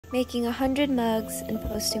Making 100 mugs and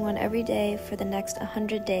posting one every day for the next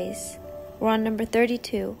 100 days. We're on number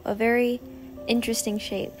 32, a very interesting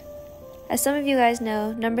shape. As some of you guys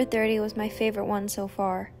know, number 30 was my favorite one so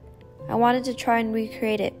far. I wanted to try and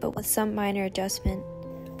recreate it, but with some minor adjustment.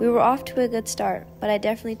 We were off to a good start, but I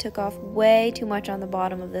definitely took off way too much on the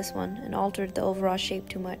bottom of this one and altered the overall shape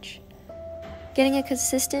too much. Getting a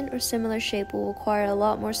consistent or similar shape will require a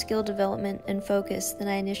lot more skill development and focus than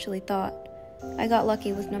I initially thought. I got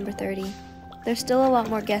lucky with number 30. There's still a lot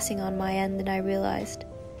more guessing on my end than I realized.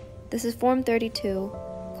 This is form 32,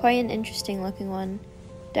 quite an interesting looking one.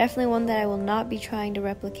 Definitely one that I will not be trying to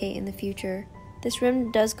replicate in the future. This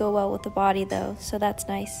rim does go well with the body though, so that's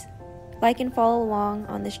nice. Like and follow along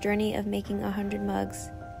on this journey of making 100 mugs.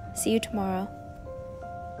 See you tomorrow.